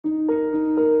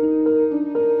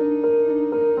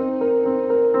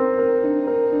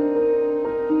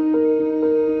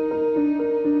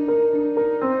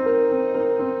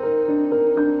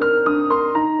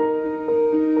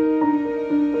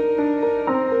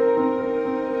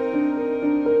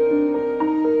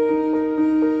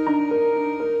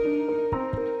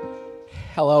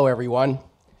everyone.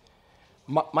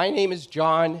 My name is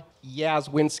John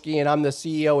Yazwinski, and I'm the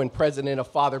CEO and president of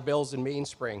Father Bill's in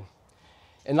Mainspring.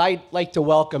 And I'd like to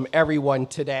welcome everyone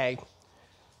today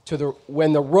to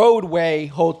when the Rodeway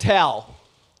Hotel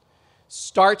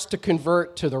starts to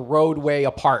convert to the Rodeway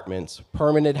Apartments,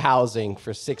 permanent housing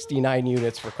for 69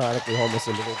 units for chronically homeless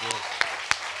individuals.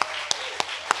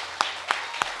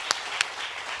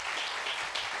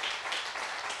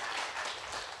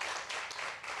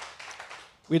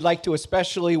 We'd like to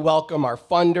especially welcome our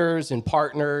funders and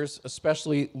partners,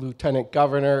 especially Lieutenant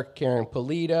Governor Karen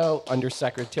Polito,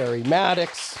 Undersecretary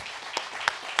Maddox,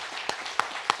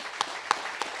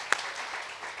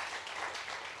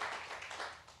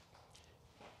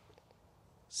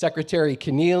 Secretary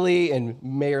Keneally and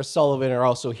Mayor Sullivan are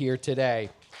also here today.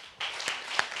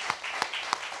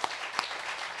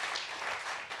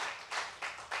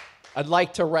 I'd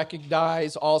like to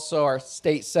recognize also our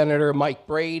State Senator Mike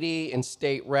Brady and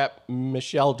State Rep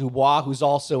Michelle Dubois, who's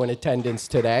also in attendance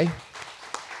today.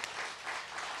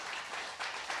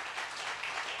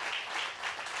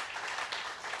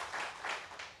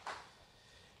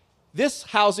 This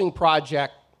housing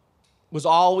project was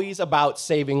always about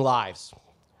saving lives.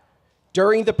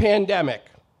 During the pandemic,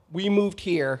 we moved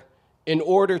here in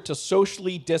order to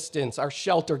socially distance our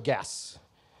shelter guests.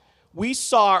 We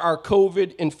saw our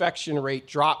COVID infection rate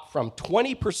drop from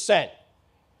 20%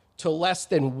 to less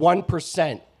than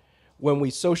 1% when we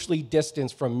socially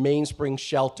distanced from Mainspring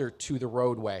shelter to the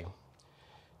Rodeway.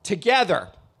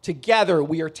 Together,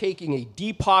 we are taking a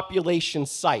depopulation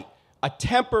site, a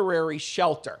temporary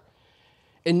shelter,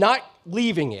 and not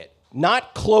leaving it,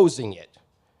 not closing it,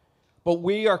 but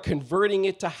we are converting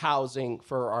it to housing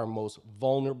for our most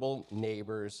vulnerable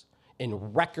neighbors in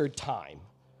record time.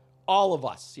 All of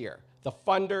us here, the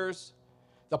funders,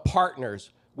 the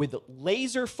partners, with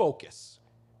laser focus,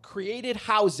 created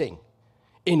housing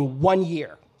in 1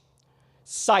 year.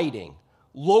 Siting,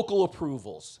 local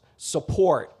approvals,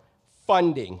 support,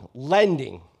 funding,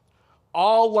 lending,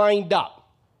 all lined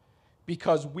up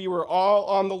because we were all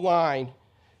on the line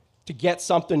to get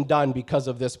something done because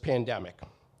of this pandemic.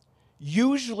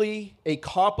 Usually, a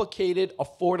complicated,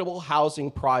 affordable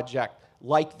housing project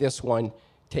like this one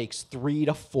takes 3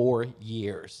 to 4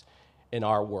 years in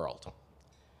our world.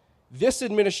 This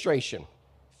administration,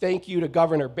 thank you to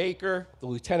Governor Baker, the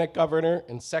Lieutenant Governor,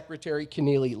 and Secretary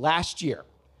Keneally last year,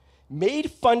 made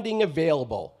funding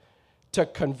available to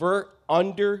convert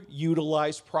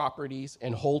underutilized properties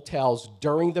and hotels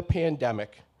during the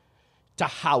pandemic to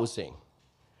housing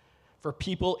for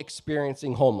people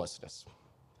experiencing homelessness.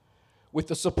 With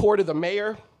the support of the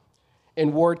mayor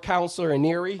and ward councilor in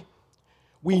Erie,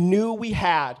 we knew we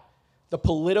had the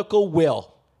political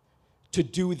will to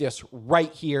do this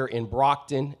right here in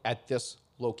Brockton at this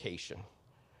location.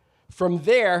 From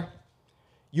there,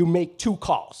 you make 2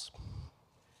 calls.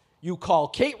 You call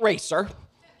Kate Racer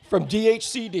from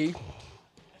DHCD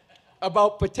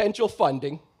about potential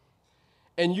funding,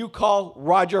 and you call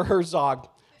Roger Herzog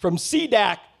from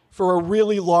CDAC for a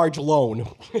really large loan.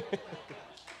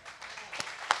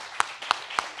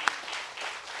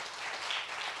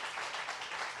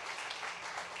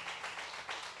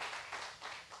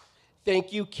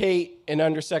 Thank you, Kate and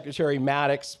Undersecretary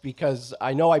Maddox, because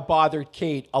I know I bothered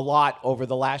Kate a lot over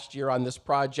the last year on this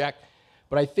project,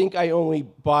 but I think I only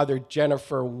bothered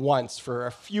Jennifer once for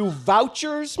a few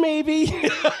vouchers, maybe?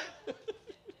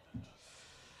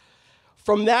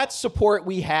 From that support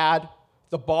we had,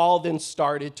 the ball then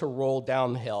started to roll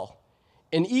down the hill.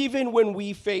 And even when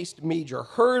we faced major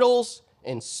hurdles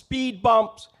and speed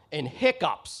bumps and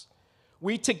hiccups,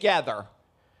 we together,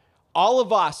 all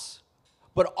of us,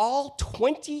 but all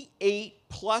 28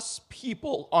 plus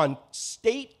people on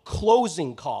state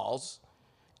closing calls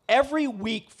every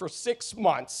week for 6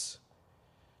 months,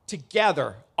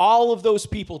 together, all of those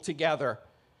people together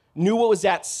knew what was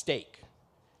at stake,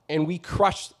 and we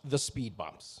crushed the speed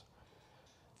bumps.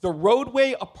 The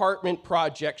Rodeway Apartment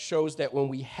project shows that when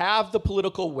we have the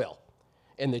political will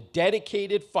and the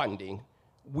dedicated funding,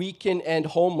 we can end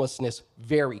homelessness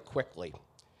very quickly.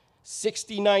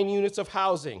 69 units of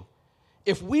housing.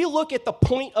 If we look at the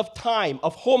point of time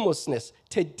of homelessness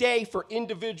today for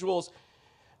individuals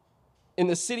in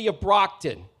the city of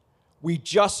Brockton, we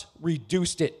just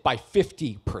reduced it by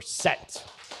 50%.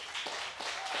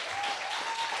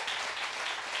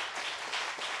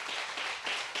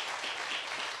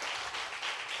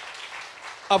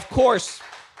 Of course,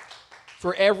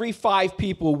 for every 5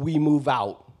 people we move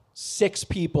out, 6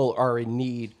 people are in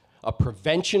need of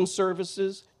prevention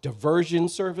services, diversion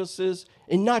services,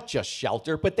 and not just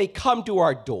shelter, but they come to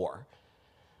our door.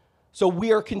 So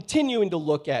we are continuing to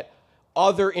look at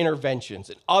other interventions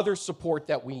and other support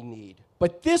that we need.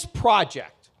 But this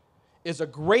project is a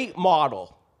great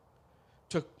model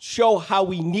to show how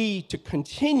we need to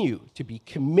continue to be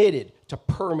committed to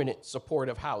permanent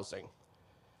supportive housing.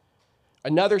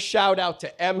 Another shout out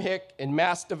to MHIC and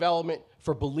Mass Development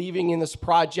for believing in this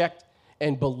project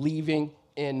and believing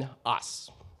in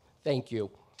us. Thank you.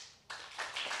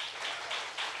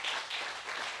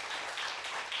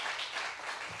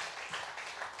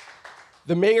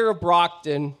 The mayor of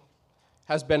Brockton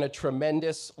has been a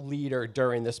tremendous leader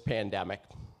during this pandemic.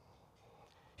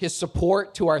 His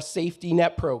support to our safety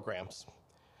net programs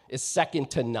is second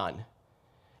to none.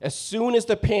 As soon as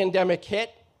the pandemic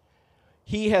hit,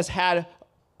 he has had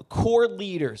core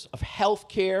leaders of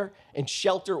healthcare and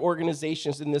shelter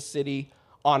organizations in this city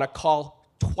on a call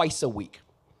twice a week,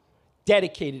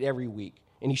 dedicated every week,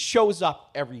 and he shows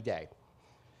up every day.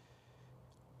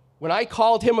 When I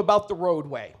called him about the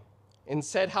roadway and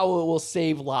said how it will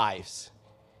save lives,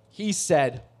 he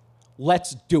said,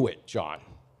 "Let's do it, John."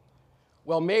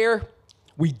 Well, Mayor,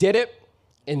 we did it,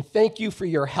 and thank you for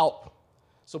your help.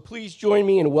 So please join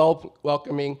me in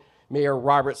welcoming Mayor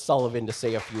Robert Sullivan to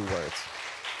say a few words.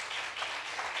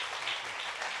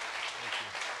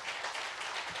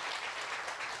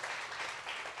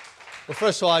 Well,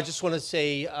 first of all, I just want to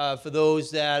say, for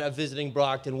those that are visiting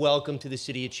Brockton, welcome to the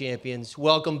City of Champions.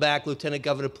 Welcome back, Lieutenant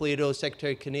Governor Polito,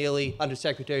 Secretary Keneally,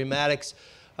 Undersecretary Maddox.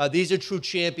 These are true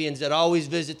champions that always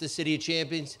visit the City of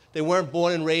Champions. They weren't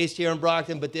born and raised here in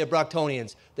Brockton, but they're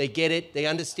Brocktonians. They get it, they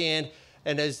understand,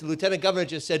 and as the Lieutenant Governor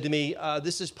just said to me,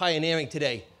 this is pioneering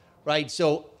today, right?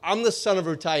 So I'm the son of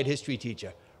a retired history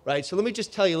teacher, right? So let me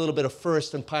just tell you a little bit of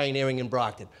first and pioneering in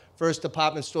Brockton. First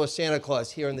department store Santa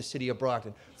Claus here in the city of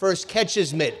Brockton. First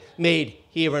catches made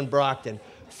here in Brockton.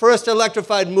 First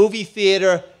electrified movie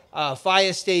theater,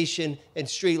 fire station, and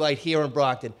streetlight here in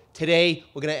Brockton. Today,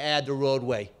 we're going to add the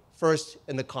roadway. First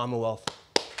in the Commonwealth.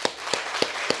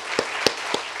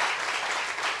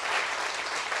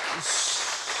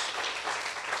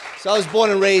 So I was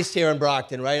born and raised here in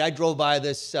Brockton, right? I drove by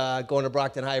this going to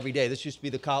Brockton High every day. This used to be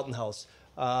the Carlton House.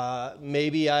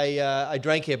 Maybe I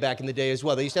drank here back in the day as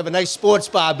well. They used to have a nice sports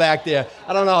bar back there.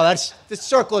 I don't know. That's the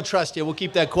circle of trust here. We'll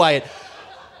keep that quiet.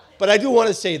 But I do want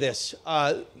to say this.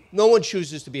 No one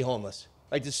chooses to be homeless.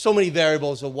 Like, there's so many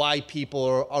variables of why people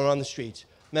are on the streets.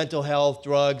 Mental health,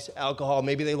 drugs, alcohol.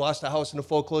 Maybe they lost a house in a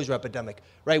foreclosure epidemic,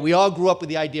 right? We all grew up with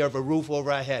the idea of a roof over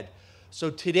our head. So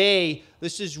today,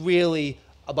 this is really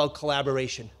about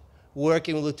collaboration.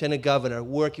 Working with Lieutenant Governor,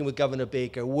 working with Governor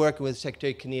Baker, working with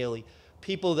Secretary Keneally.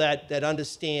 People that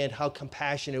understand how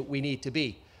compassionate we need to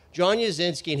be. John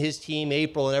Yazinski and his team,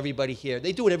 April and everybody here,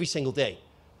 they do it every single day,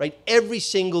 right? Every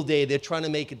single day they're trying to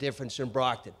make a difference in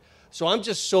Brockton. So I'm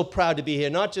just so proud to be here,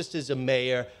 not just as a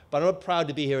mayor, but I'm proud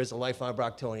to be here as a lifelong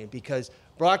Brocktonian because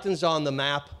Brockton's on the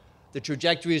map, the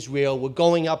trajectory is real, we're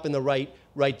going up in the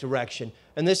right direction.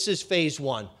 And this is phase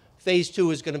one. Phase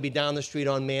two is going to be down the street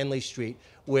on Manley Street,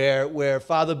 where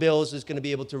Father Bill's is going to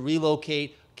be able to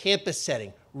relocate, campus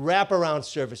setting, wraparound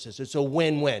services. It's a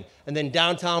win-win. And then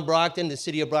downtown Brockton, the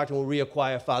city of Brockton will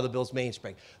reacquire Father Bill's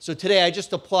Mainspring. So today I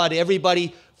just applaud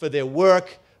everybody for their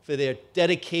work, for their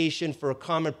dedication, for a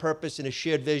common purpose and a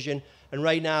shared vision. And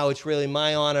right now it's really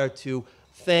my honor to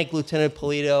thank Lieutenant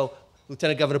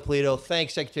Governor Polito, thank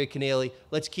Secretary Keneally.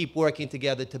 Let's keep working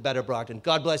together to better Brockton.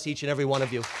 God bless each and every one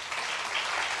of you.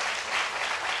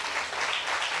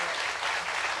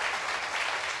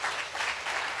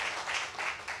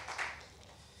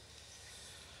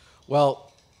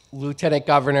 Well, Lieutenant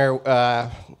Governor,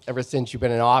 ever since you've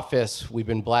been in office, we've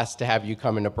been blessed to have you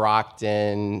come into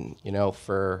Brockton, you know,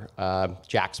 for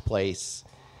Jack's Place,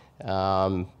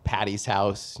 Patty's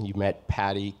house. You met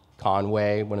Patty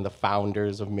Conway, one of the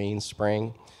founders of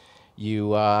Mainspring. You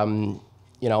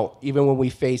know, even when we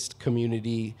faced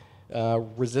community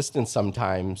resistance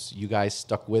sometimes, you guys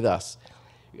stuck with us.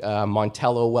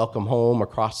 Montello Welcome Home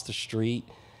across the street.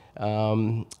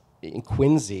 In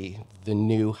Quincy, the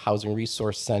new Housing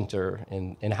Resource Center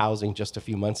and housing just a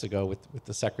few months ago with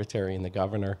the Secretary and the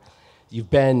Governor.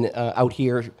 You've been out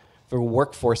here for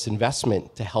workforce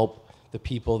investment to help the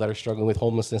people that are struggling with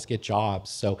homelessness get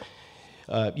jobs. So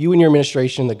you and your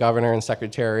administration, the Governor and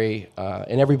Secretary,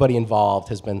 and everybody involved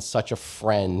has been such a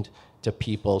friend to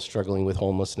people struggling with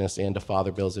homelessness and to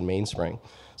Father Bill's in Mainspring.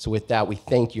 So with that, we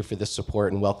thank you for this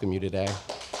support and welcome you today.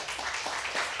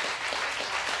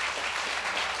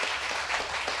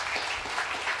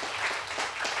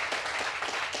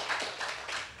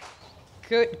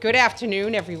 Good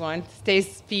afternoon, everyone. Stay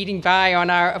speeding by on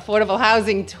our affordable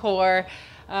housing tour.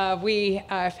 We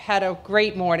had a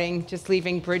great morning just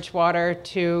leaving Bridgewater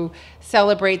to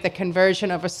celebrate the conversion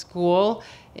of a school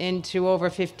into over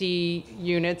 50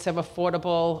 units of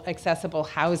affordable, accessible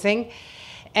housing.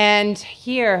 And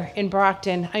here in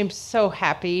Brockton, I'm so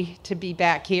happy to be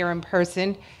back here in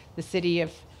person, the city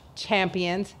of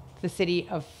champions, the city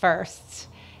of firsts.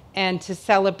 And to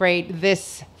celebrate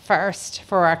this first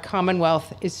for our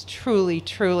Commonwealth is truly,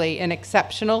 truly an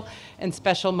exceptional and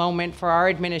special moment for our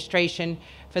administration,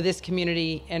 for this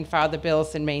community, and Father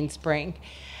Bill's in Mainspring.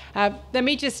 Let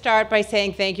me just start by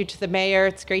saying thank you to the mayor.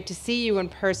 It's great to see you in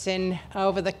person.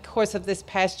 Over the course of this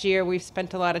past year, we've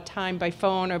spent a lot of time by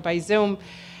phone or by Zoom,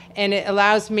 and it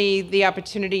allows me the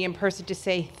opportunity in person to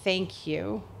say thank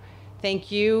you.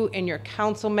 Thank you and your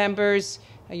council members,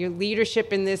 your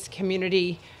leadership in this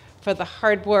community for the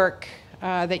hard work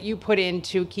that you put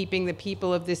into keeping the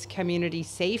people of this community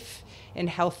safe and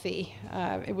healthy.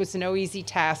 It was no easy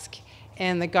task,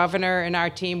 and the governor and our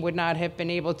team would not have been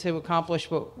able to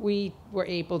accomplish what we were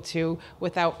able to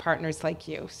without partners like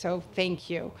you. So thank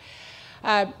you.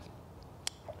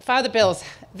 Father Bills,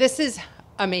 this is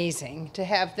amazing to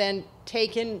have then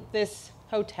taken this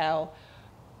hotel,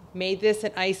 made this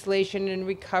an isolation and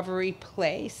recovery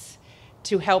place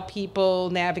to help people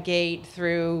navigate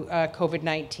through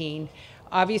COVID-19.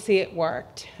 Obviously it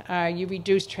worked. You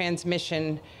reduced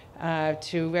transmission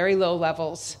to very low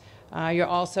levels. You're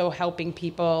also helping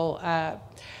people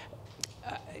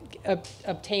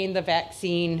obtain the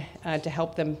vaccine to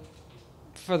help them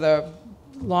for the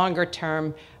longer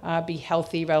term be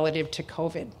healthy relative to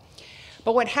COVID.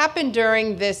 But what happened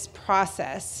during this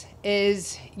process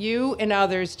is you and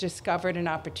others discovered an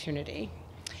opportunity.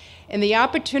 And the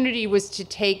opportunity was to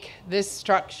take this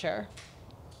structure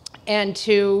and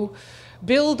to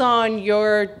build on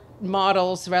your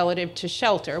models relative to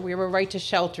shelter. We were a right to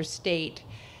shelter state,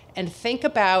 and think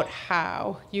about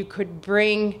how you could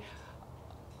bring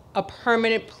a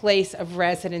permanent place of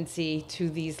residency to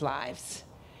these lives,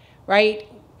 right?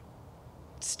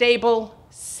 Stable,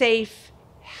 safe,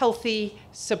 healthy,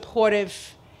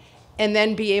 supportive, and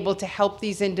then be able to help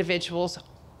these individuals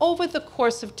over the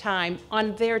course of time,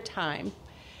 on their time,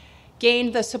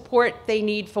 gain the support they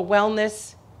need for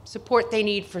wellness, support they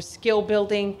need for skill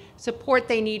building, support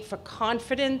they need for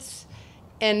confidence,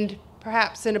 and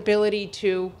perhaps an ability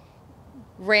to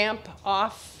ramp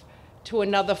off to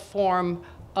another form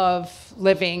of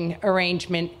living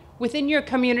arrangement within your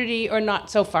community or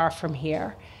not so far from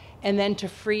here, and then to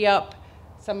free up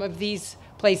some of these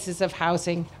places of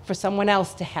housing for someone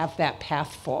else to have that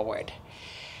path forward.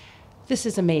 This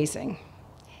is amazing.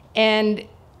 And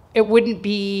it wouldn't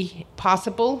be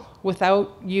possible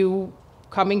without you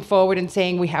coming forward and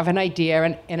saying we have an idea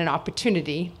and an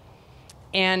opportunity,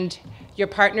 and your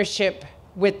partnership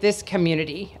with this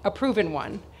community, a proven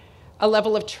one. A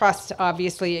level of trust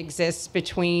obviously exists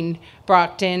between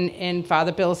Brockton and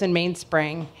Father Bill's in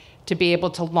Mainspring to be able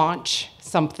to launch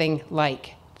something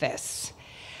like this.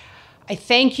 I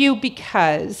thank you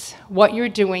because what you're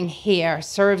doing here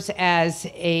serves as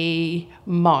a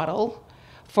model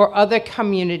for other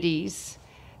communities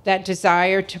that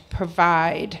desire to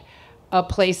provide a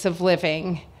place of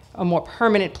living, a more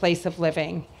permanent place of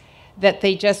living, that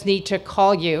they just need to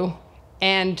call you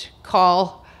and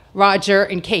call Roger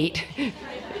and Kate,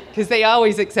 because they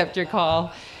always accept your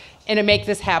call, and to make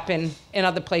this happen in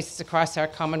other places across our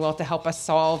Commonwealth to help us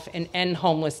solve and end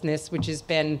homelessness, which has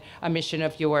been a mission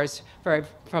of yours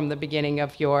from the beginning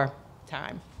of your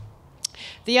time.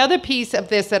 The other piece of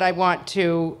this that I want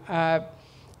to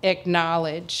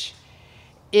acknowledge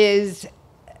is,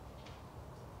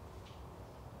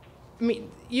 I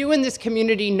mean, you in this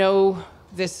community know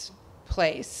this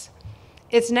place.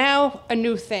 It's now a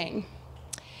new thing.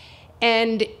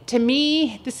 And to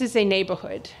me, this is a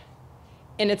neighborhood,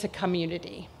 and it's a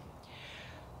community.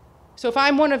 So if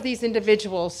I'm one of these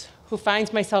individuals who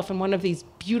finds myself in one of these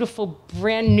beautiful,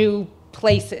 brand new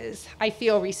places, I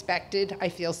feel respected, I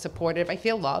feel supportive, I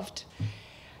feel loved.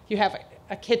 You have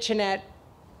a kitchenette,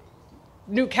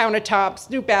 new countertops,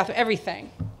 new bathroom,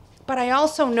 everything. But I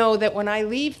also know that when I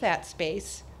leave that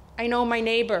space, I know my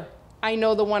neighbor, I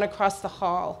know the one across the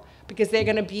hall, because they're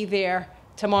gonna be there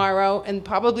tomorrow and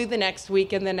probably the next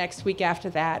week and the next week after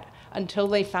that until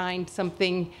they find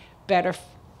something better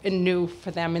and new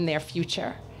for them in their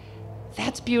future.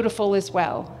 That's beautiful as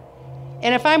well.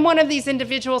 And if I'm one of these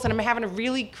individuals and I'm having a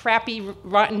really crappy,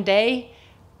 rotten day,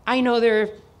 I know there are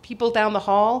people down the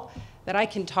hall that I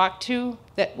can talk to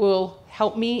that will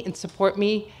help me and support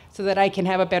me so that I can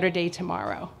have a better day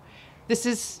tomorrow. This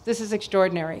is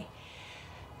extraordinary.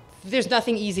 There's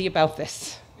nothing easy about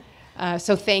this.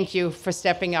 So thank you for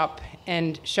stepping up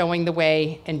and showing the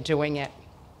way and doing it.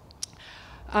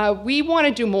 We want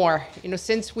to do more.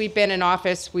 Since we've been in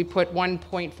office, we put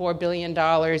 $1.4 billion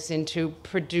into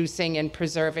producing and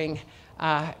preserving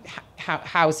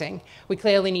housing. We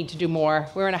clearly need to do more.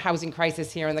 We're in a housing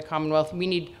crisis here in the Commonwealth. We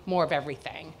need more of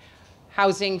everything.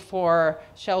 Housing for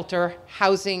shelter,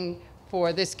 housing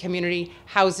for this community,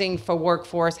 housing for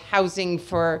workforce, housing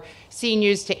for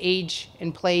seniors to age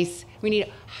in place. We need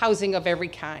housing of every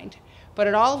kind. But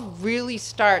it all really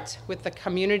starts with the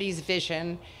community's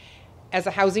vision. As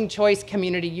a housing choice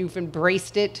community, you've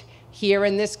embraced it here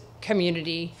in this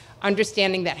community,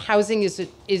 understanding that housing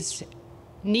is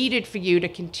needed for you to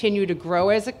continue to grow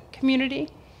as a community.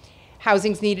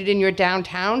 Housing's needed in your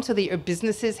downtown so that your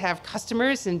businesses have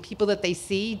customers and people that they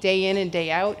see day in and day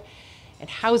out. And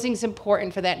housing's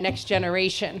important for that next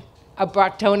generation of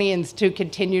Brocktonians to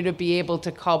continue to be able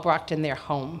to call Brockton their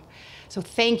home. So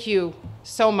thank you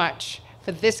so much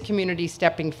for this community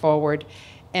stepping forward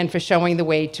and for showing the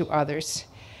way to others.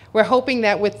 We're hoping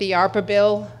that with the ARPA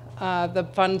bill, the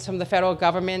funds from the federal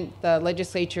government, the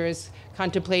legislature is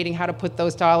contemplating how to put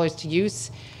those dollars to use.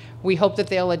 We hope that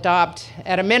they'll adopt,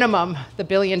 at a minimum, the $1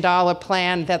 billion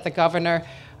plan that the governor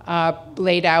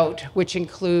laid out, which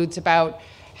includes about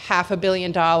 $500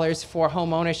 million for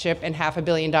home ownership and $500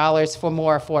 million for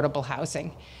more affordable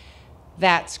housing.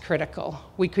 That's critical.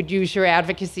 We could use your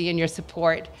advocacy and your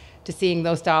support to seeing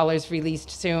those dollars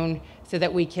released soon so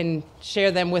that we can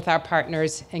share them with our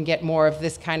partners and get more of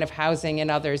this kind of housing and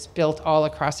others built all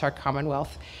across our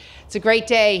Commonwealth. It's a great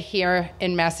day here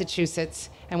in Massachusetts.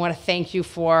 I want to thank you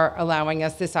for allowing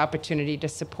us this opportunity to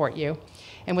support you.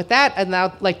 And with that, I'd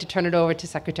now like to turn it over to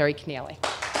Secretary Keneally.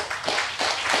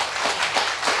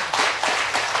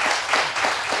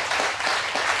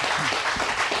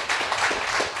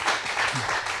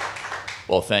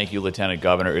 Well, thank you, Lieutenant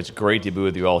Governor. It's great to be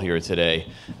with you all here today.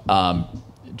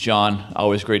 John,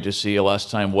 always great to see you. Last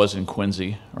time was in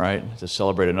Quincy, right, to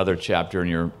celebrate another chapter in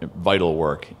your vital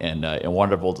work, and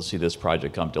wonderful to see this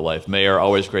project come to life. Mayor,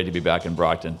 always great to be back in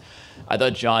Brockton. I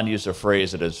thought John used a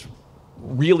phrase that is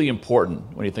really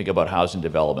important when you think about housing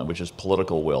development, which is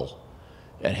political will.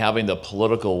 And having the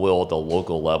political will at the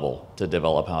local level to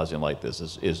develop housing like this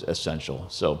is essential.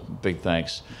 So big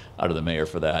thanks out of the mayor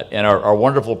for that. And our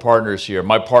wonderful partners here,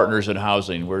 my partners in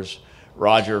housing, where's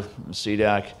Roger from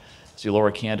CDAC, see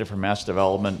Laura Candid from Mass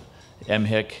Development,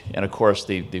 MHIC, and of course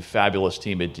the fabulous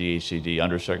team at DHCD,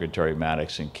 Undersecretary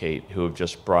Maddox and Kate, who have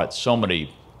just brought so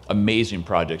many amazing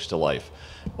projects to life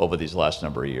over these last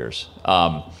number of years.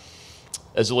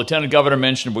 As the Lieutenant Governor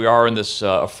mentioned, we are in this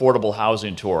affordable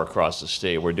housing tour across the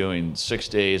state. We're doing 6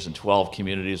 days in 12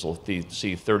 communities. We'll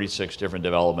see 36 different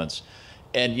developments.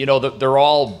 And you know, they're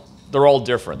all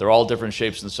different. They're all different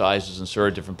shapes and sizes and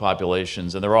serve different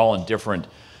populations, and they're all in different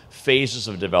phases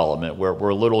of development where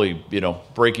we're literally,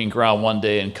 breaking ground one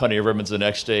day and cutting ribbons the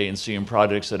next day and seeing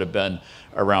projects that have been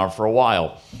around for a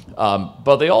while.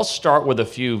 But they all start with a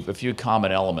few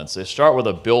common elements. They start with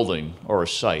a building or a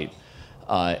site.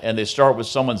 And they start with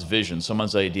someone's vision,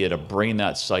 someone's idea to bring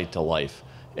that site to life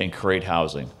and create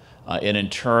housing, and in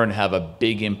turn have a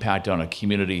big impact on a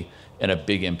community and a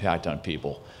big impact on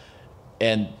people.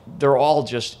 And they're all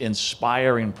just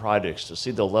inspiring projects to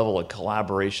see the level of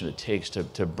collaboration it takes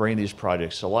to bring these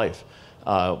projects to life.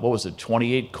 What was it,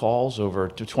 28 calls, over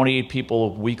 28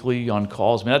 people weekly on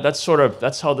calls? I mean,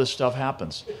 that's how this stuff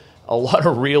happens. A lot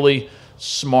of really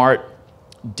smart,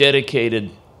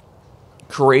 dedicated,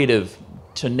 creative,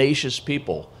 tenacious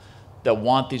people that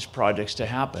want these projects to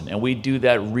happen. And we do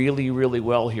that really, really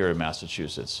well here in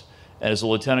Massachusetts. And as the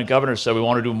Lieutenant Governor said, we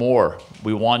want to do more.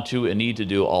 We want to and need to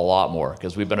do a lot more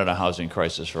because we've been in a housing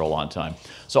crisis for a long time.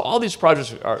 So all these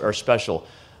projects are special.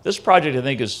 This project, I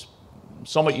think, is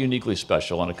somewhat uniquely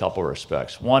special in a couple of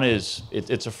respects. One is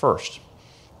it's a first.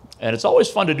 And it's always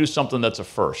fun to do something that's a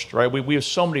first, right? We have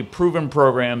so many proven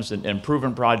programs and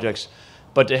proven projects,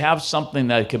 but to have something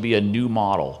that could be a new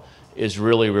model is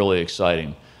really, really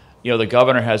exciting. The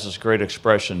governor has this great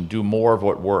expression, do more of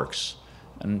what works.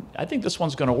 And I think this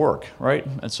one's going to work, right?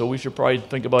 And so we should probably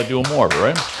think about doing more,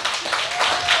 right?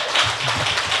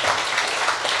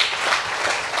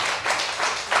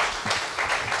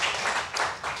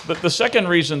 The second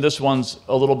reason this one's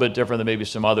a little bit different than maybe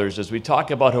some others is we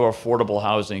talk about how affordable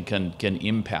housing can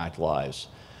impact lives.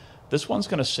 This one's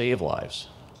going to save lives,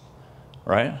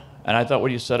 right? And I thought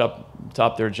what you said up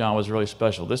top there, John, was really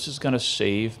special. This is going to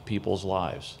save people's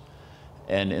lives.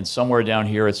 And somewhere down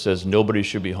here it says nobody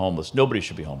should be homeless. Nobody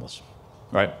should be homeless,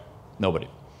 right? Nobody.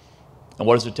 And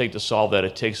what does it take to solve that?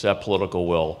 It takes that political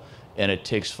will, and it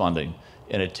takes funding.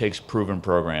 and it takes proven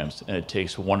programs, and it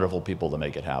takes wonderful people to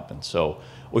make it happen. So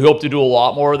we hope to do a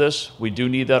lot more of this. We do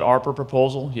need that ARPA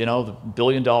proposal. You know, the $1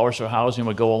 billion for housing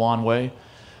would go a long way.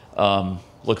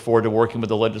 Look forward to working with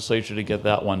the legislature to get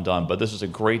that one done. But this is a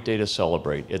great day to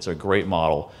celebrate. It's a great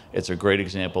model. It's a great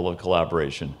example of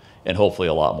collaboration, and hopefully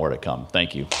a lot more to come.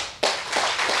 Thank you.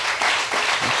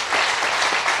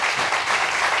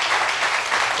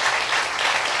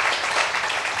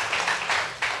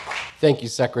 Thank you,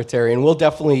 Secretary. And we'll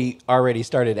definitely already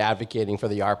started advocating for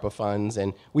the ARPA funds,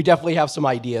 and we definitely have some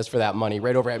ideas for that money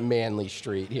right over at Manley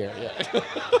Street here. Yeah.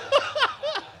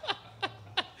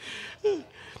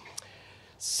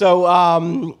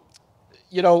 So,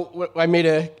 you know, I made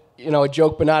a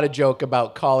joke, but not a joke,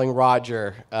 about calling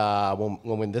Roger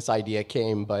when this idea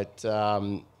came. But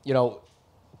you know,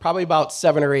 probably about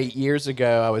 7 or 8 years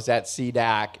ago, I was at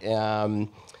CDAC.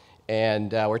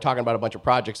 And we're talking about a bunch of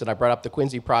projects, and I brought up the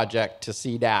Quincy project to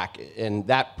CDAC. And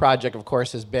that project, of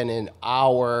course, has been in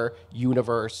our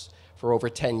universe for over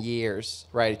 10 years,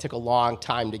 right? It took a long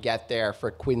time to get there for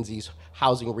Quincy's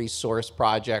housing resource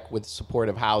project with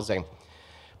supportive housing.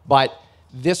 But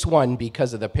this one,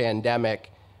 because of the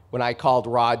pandemic, when I called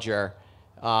Roger,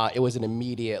 it was an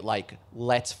immediate, like,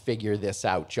 let's figure this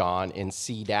out, John, and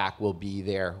CDAC will be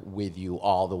there with you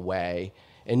all the way.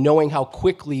 And knowing how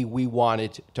quickly we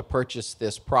wanted to purchase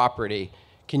this property,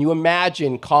 can you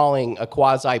imagine calling a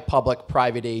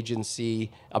quasi-public-private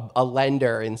agency, a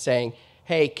lender, and saying,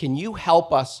 hey, can you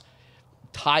help us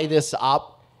tie this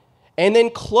up and then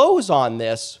close on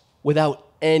this without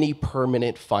any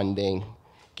permanent funding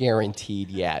guaranteed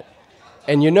yet?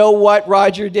 And you know what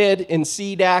Roger did in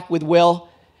CDAC with Will?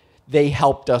 They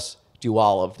helped us do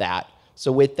all of that.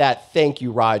 So with that, thank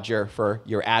you, Roger, for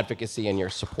your advocacy and your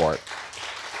support.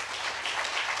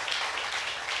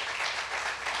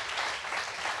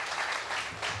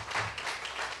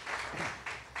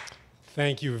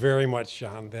 Thank you very much,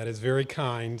 John. That is very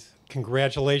kind.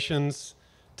 Congratulations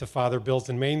to Father Bills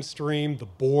and Mainstream, the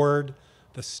board,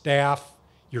 the staff,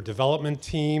 your development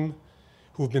team,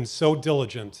 who have been so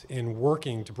diligent in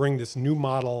working to bring this new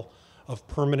model of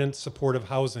permanent supportive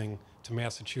housing to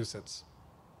Massachusetts.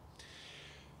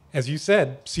 As you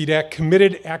said, CDAC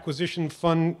committed acquisition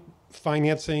fund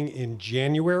financing in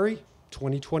January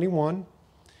 2021,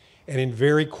 and in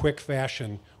very quick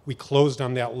fashion, we closed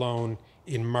on that loan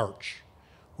in March,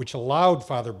 which allowed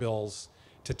Father Bills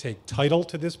to take title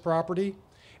to this property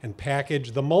and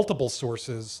package the multiple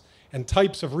sources and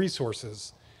types of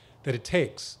resources that it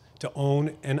takes to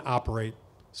own and operate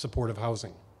supportive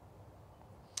housing.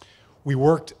 We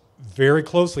worked very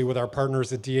closely with our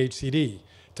partners at DHCD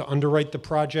to underwrite the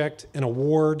project and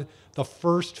award the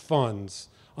first funds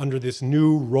under this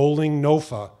new rolling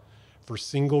NOFA for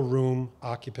single-room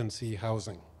occupancy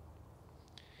housing.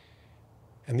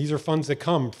 And these are funds that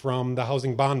come from the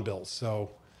housing bond bills,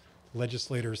 so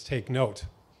legislators take note.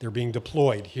 They're being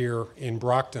deployed here in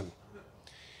Brockton.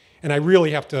 And I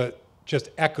really have to just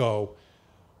echo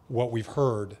what we've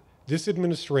heard. This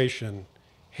administration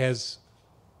has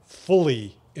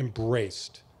fully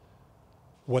embraced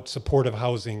what supportive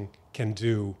housing can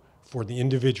do for the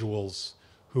individuals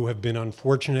who have been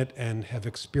unfortunate and have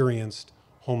experienced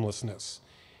homelessness.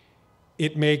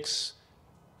 It makes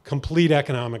complete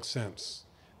economic sense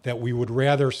that we would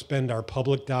rather spend our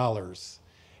public dollars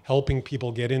helping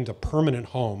people get into permanent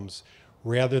homes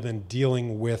rather than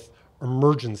dealing with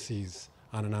emergencies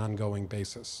on an ongoing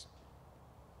basis.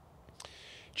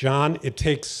 John, it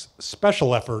takes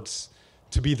special efforts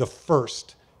to be the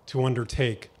first to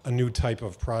undertake a new type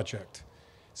of project.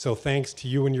 So thanks to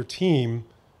you and your team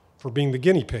for being the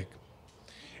guinea pig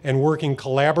and working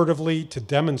collaboratively to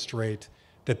demonstrate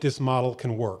that this model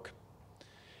can work.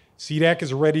 CDAC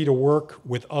is ready to work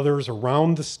with others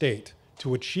around the state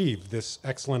to achieve this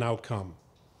excellent outcome.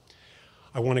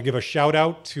 I want to give a shout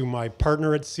out to my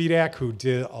partner at CDAC who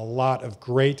did a lot of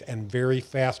great and very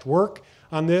fast work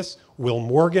on this, Will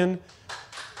Morgan.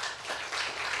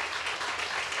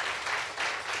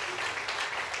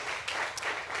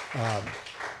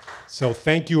 So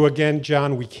thank you again,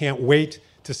 John. We can't wait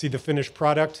to see the finished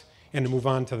product and to move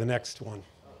on to the next one.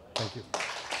 Thank you.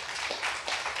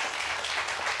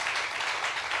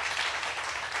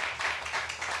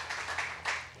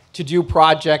 To do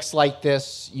projects like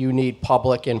this, you need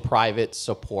public and private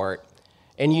support,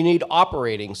 and you need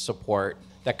operating support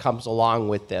that comes along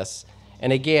with this.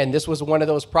 And again, this was one of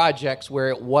those projects where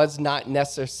it was not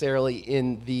necessarily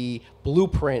in the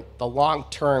blueprint, the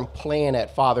long-term plan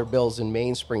at Father Bills and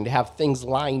Mainspring to have things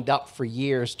lined up for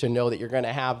years to know that you're going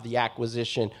to have the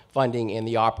acquisition funding and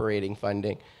the operating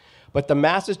funding. But the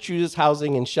Massachusetts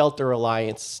Housing and Shelter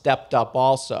Alliance stepped up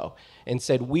also and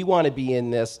said, we want to be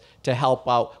in this to help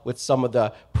out with some of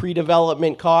the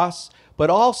pre-development costs, but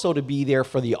also to be there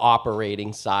for the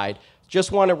operating side.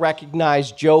 Just want to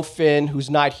recognize Joe Finn, who's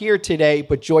not here today,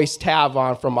 but Joyce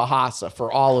Tavon from Ahasa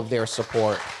for all of their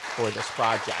support for this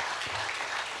project.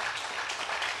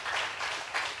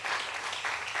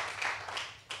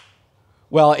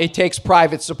 Well, it takes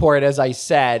private support, as I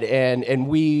said, and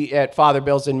we at Father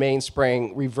Bill's in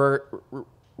Mainspring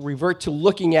revert to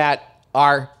looking at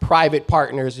our private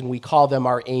partners, and we call them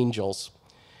our angels.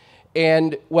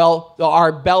 And, well, the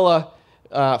Arbella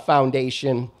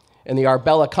Foundation and the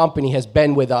Arbella Company has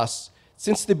been with us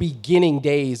since the beginning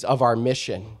days of our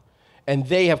mission, and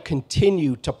they have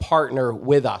continued to partner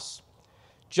with us.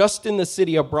 Just in the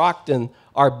city of Brockton,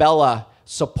 Arbella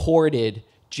supported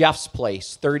Jeff's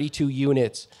Place, 32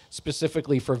 units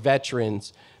specifically for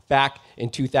veterans back in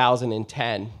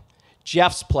 2010.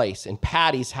 Jeff's Place and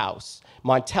Patty's House,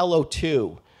 Montello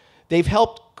 2. They've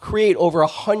helped create over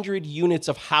 100 units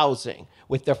of housing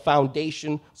with their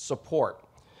foundation support.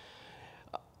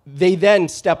 They then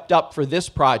stepped up for this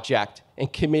project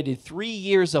and committed 3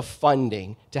 years of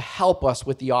funding to help us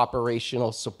with the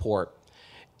operational support.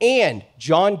 And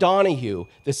John Donahue,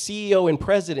 the CEO and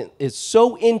president, is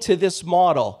so into this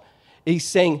model, he's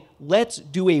saying, let's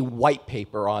do a white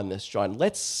paper on this, John.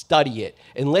 Let's study it,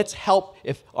 and let's help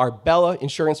if Arbella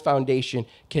Insurance Foundation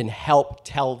can help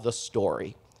tell the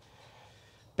story.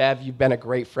 Bev, you've been a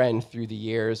great friend through the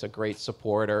years, a great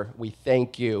supporter. We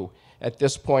thank you. At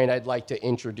this point, I'd like to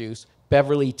introduce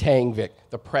Beverly Tangvik,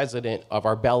 the president of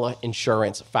Arbella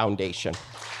Insurance Foundation.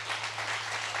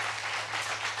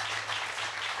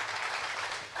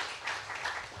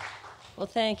 Well,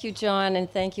 thank you, John,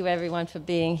 and thank you, everyone, for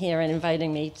being here and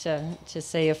inviting me to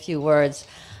say a few words.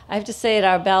 I have to say at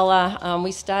Arbella,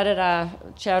 we started our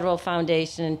charitable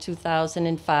foundation in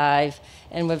 2005,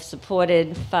 and we've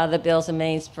supported Father Bill's in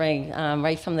Mainspring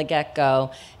right from the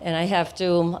get-go. And I have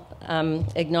to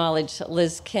acknowledge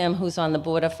Liz Kim, who's on the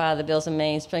board of Father Bill's in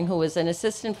Mainspring, who was an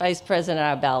assistant vice president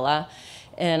at Arbella,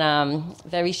 and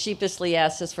very sheepishly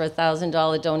asked us for a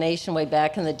 $1,000 donation way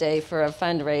back in the day for a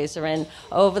fundraiser. And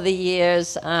over the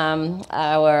years,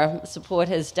 our support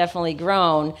has definitely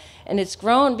grown. And it's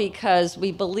grown because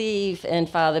we believe in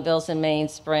Father Bill's in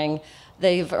Mainspring.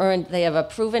 They have a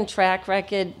proven track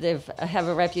record. They have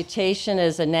a reputation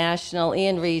as a national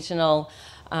and regional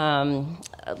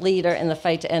leader in the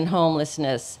fight to end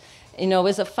homelessness. You know,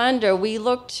 as a funder, we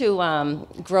look to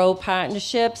grow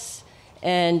partnerships.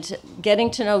 And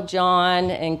getting to know John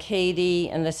and Katie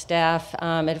and the staff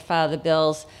at Father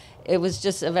Bill's, it was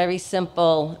just a very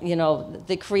simple, you know,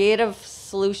 the creative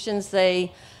solutions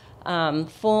they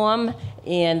form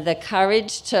and the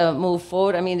courage to move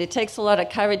forward. I mean, it takes a lot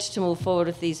of courage to move forward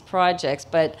with these projects,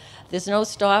 but there's no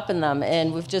stopping them.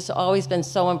 And we've just always been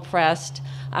so impressed.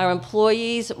 Our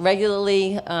employees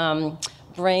regularly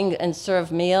bring and serve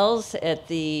meals at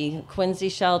the Quincy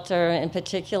shelter in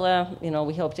particular. You know,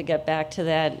 we hope to get back to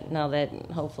that now that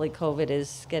hopefully COVID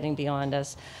is getting beyond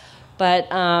us.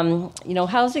 But, you know,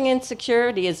 housing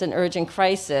insecurity is an urgent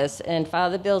crisis, and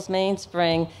Father Bill's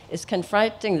Mainspring is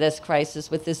confronting this crisis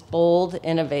with this bold,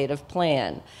 innovative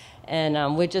plan.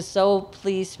 And we're just so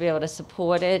pleased to be able to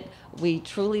support it. We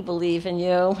truly believe in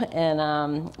you,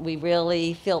 and we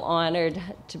really feel honored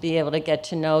to be able to get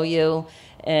to know you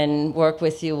and work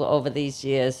with you over these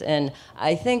years. And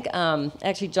I think,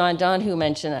 actually John Donahue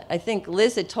mentioned, I think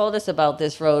Liz had told us about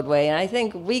this roadway, and I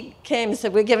think we came and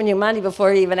said, we're giving you money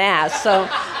before you even asked. So,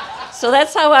 so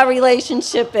that's how our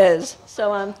relationship is.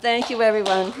 So thank you,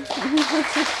 everyone.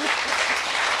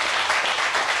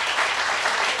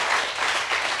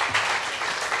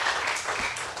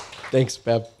 Thanks,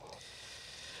 Bev.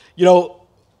 You know,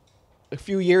 a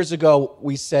few years ago,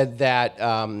 we said that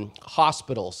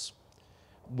hospitals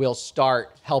will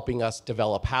start helping us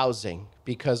develop housing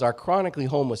because our chronically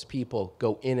homeless people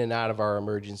go in and out of our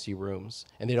emergency rooms,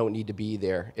 and they don't need to be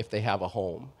there if they have a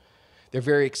home. They're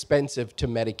very expensive to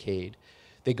Medicaid.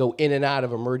 They go in and out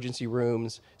of emergency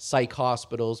rooms, psych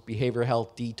hospitals, behavioral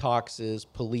health detoxes,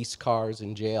 police cars,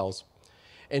 and jails.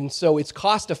 And so it's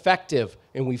cost effective,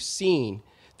 and we've seen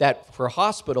that for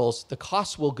hospitals, the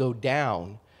costs will go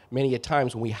down many a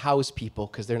times when we house people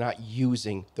because they're not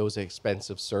using those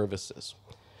expensive services.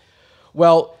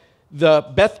 Well, the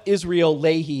Beth Israel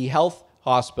Lahey Health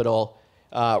Hospital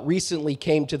recently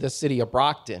came to the city of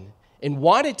Brockton and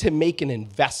wanted to make an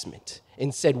investment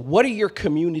and said, what are your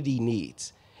community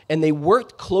needs? And they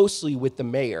worked closely with the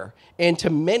mayor and to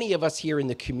many of us here in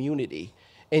the community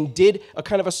and did a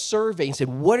kind of a survey and said,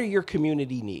 what are your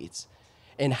community needs?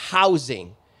 And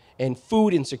housing and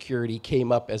food insecurity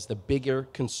came up as the bigger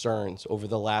concerns over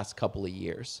the last couple of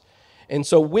years. And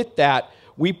so with that,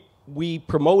 we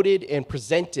promoted and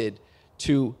presented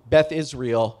to Beth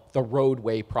Israel the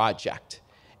Rodeway project.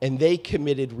 And they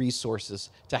committed resources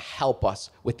to help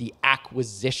us with the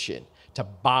acquisition to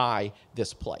buy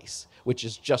this place, which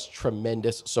is just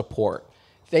tremendous support.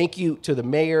 Thank you to the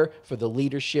mayor for the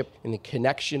leadership and the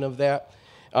connection of that.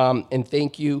 And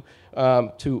thank you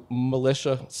to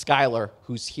Melissa Schuyler,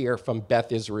 who's here from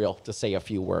Beth Israel, to say a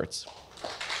few words.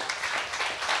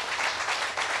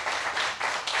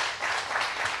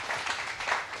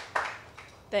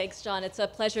 Thanks, John. It's a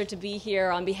pleasure to be here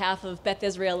on behalf of Beth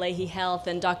Israel Lahey Health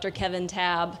and Dr. Kevin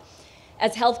Tabb.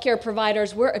 As healthcare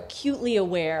providers, we're acutely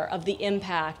aware of the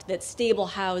impact that stable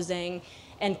housing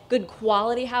and good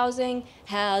quality housing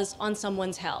has on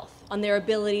someone's health, on their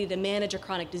ability to manage a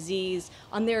chronic disease,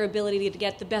 on their ability to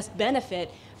get the best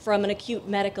benefit from an acute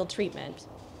medical treatment.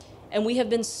 And we have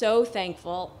been so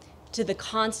thankful to the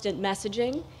constant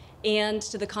messaging and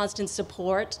to the constant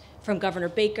support from Governor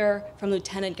Baker, from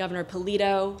Lieutenant Governor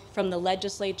Polito, from the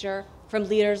legislature, from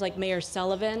leaders like Mayor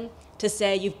Sullivan, to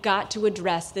say you've got to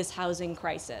address this housing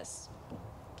crisis.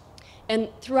 And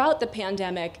throughout the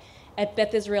pandemic at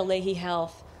Beth Israel Lahey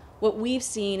Health, what we've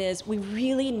seen is we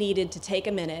really needed to take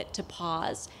a minute to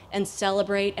pause and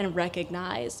celebrate and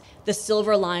recognize the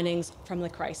silver linings from the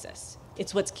crisis.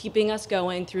 It's what's keeping us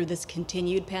going through this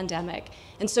continued pandemic.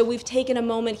 And so we've taken a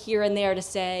moment here and there to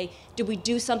say, do we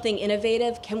do something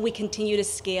innovative? Can we continue to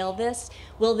scale this?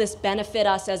 Will this benefit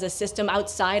us as a system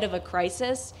outside of a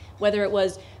crisis? Whether it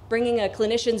was bringing a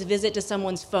clinician's visit to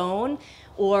someone's phone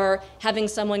or having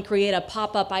someone create a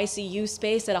pop-up ICU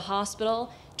space at a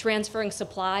hospital, transferring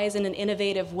supplies in an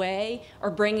innovative way,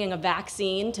 or bringing a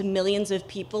vaccine to millions of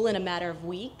people in a matter of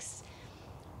weeks.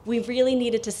 We really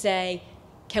needed to say,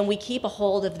 can we keep a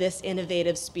hold of this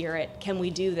innovative spirit? Can we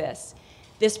do this?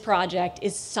 This project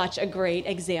is such a great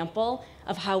example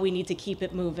of how we need to keep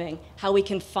it moving, how we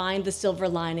can find the silver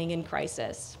lining in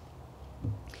crisis.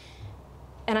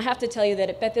 And I have to tell you that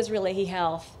at Beth Israel Lahey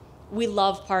Health, we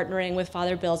love partnering with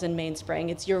Father Bills and Mainspring.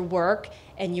 It's your work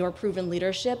and your proven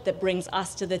leadership that brings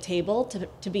us to the table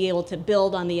to be able to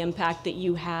build on the impact that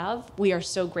you have. We are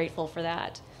so grateful for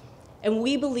that. And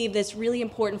we believe that it's really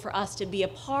important for us to be a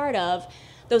part of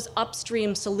those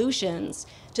upstream solutions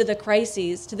to the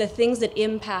crises, to the things that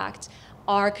impact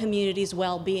our community's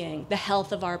well-being, the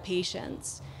health of our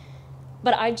patients.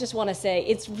 But I just want to say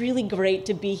it's really great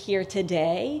to be here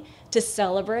today to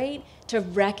celebrate, to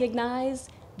recognize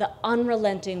the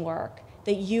unrelenting work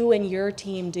that you and your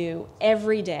team do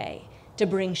every day to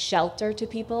bring shelter to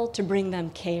people, to bring them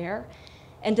care,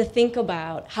 and to think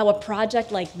about how a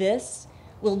project like this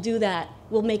will do that,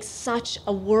 will make such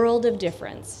a world of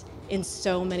difference in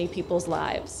so many people's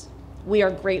lives. We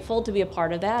are grateful to be a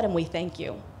part of that, and we thank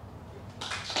you.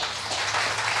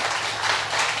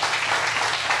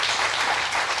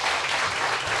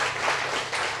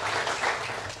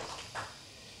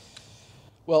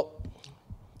 Well,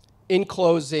 in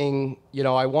closing,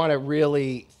 I want to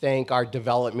really thank our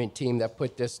development team that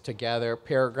put this together.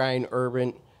 Peregrine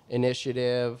Urban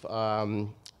Initiative,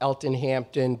 Elton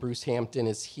Hampton, Bruce Hampton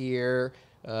is here.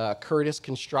 Curtis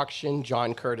Construction,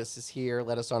 John Curtis is here,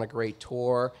 led us on a great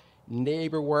tour.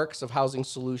 NeighborWorks of Housing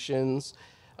Solutions,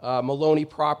 Maloney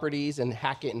Properties, and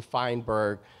Hackett and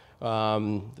Feinberg,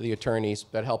 the attorneys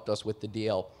that helped us with the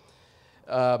deal.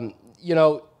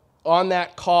 On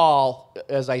that call,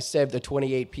 as I said, the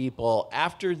 28 people,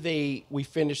 after we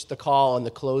finished the call and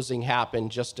the closing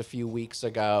happened just a few weeks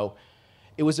ago,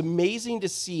 it was amazing to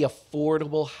see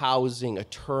affordable housing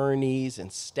attorneys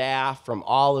and staff from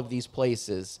all of these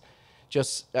places.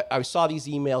 I saw these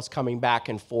emails coming back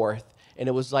and forth, and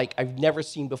it was like I've never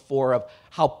seen before of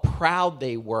how proud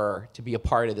they were to be a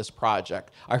part of this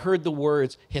project. I heard the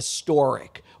words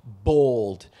historic,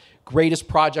 bold, greatest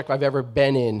project I've ever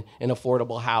been in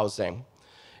affordable housing.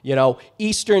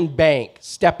 Eastern Bank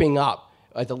stepping up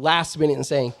at the last minute and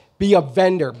saying, be a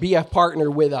vendor, be a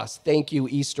partner with us. Thank you,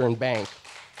 Eastern Bank.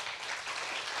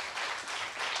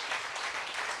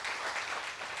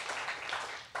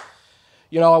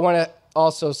 I want to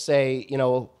also say,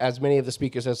 as many of the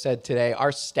speakers have said today,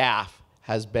 our staff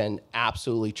has been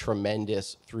absolutely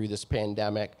tremendous through this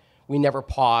pandemic. We never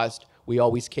paused. We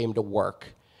always came to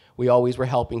work. We always were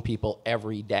helping people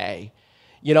every day.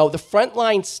 The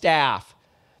frontline staff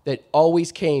that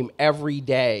always came every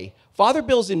day, Father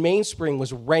Bills in Mainspring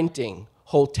was renting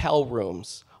hotel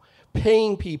rooms,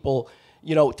 paying people,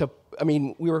 we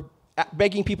were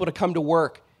begging people to come to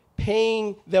work,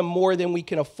 paying them more than we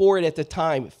can afford at the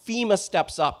time, FEMA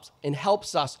steps up and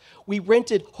helps us. We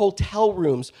rented hotel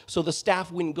rooms so the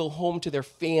staff wouldn't go home to their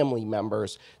family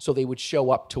members, so they would show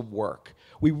up to work.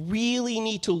 We really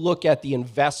need to look at the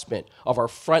investment of our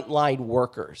frontline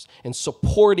workers and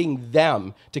supporting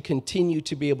them to continue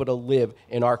to be able to live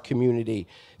in our community.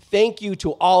 Thank you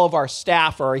to all of our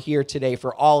staff who are here today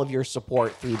for all of your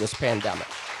support through this pandemic.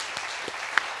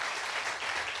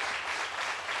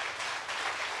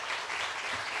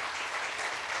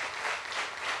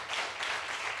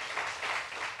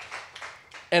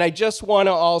 And I just want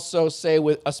to also say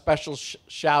with a special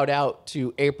shout out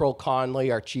to April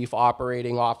Conley, our Chief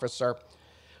Operating Officer,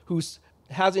 who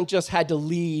hasn't just had to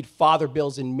lead Father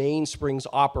Bill's and Mainspring's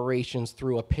operations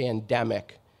through a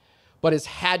pandemic, but has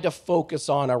had to focus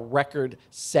on a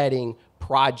record-setting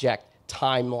project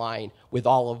timeline with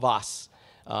all of us,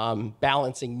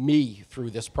 balancing me through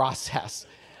this process.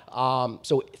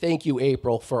 So thank you,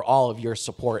 April, for all of your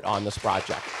support on this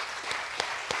project.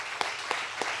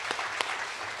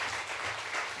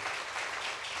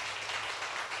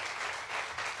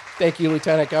 Thank you,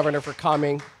 Lieutenant Governor, for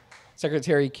coming.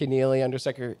 Secretary Keneally,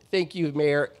 Undersecretary, thank you,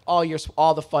 Mayor, all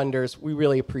the funders. We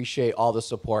really appreciate all the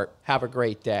support. Have a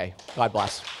great day. God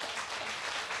bless.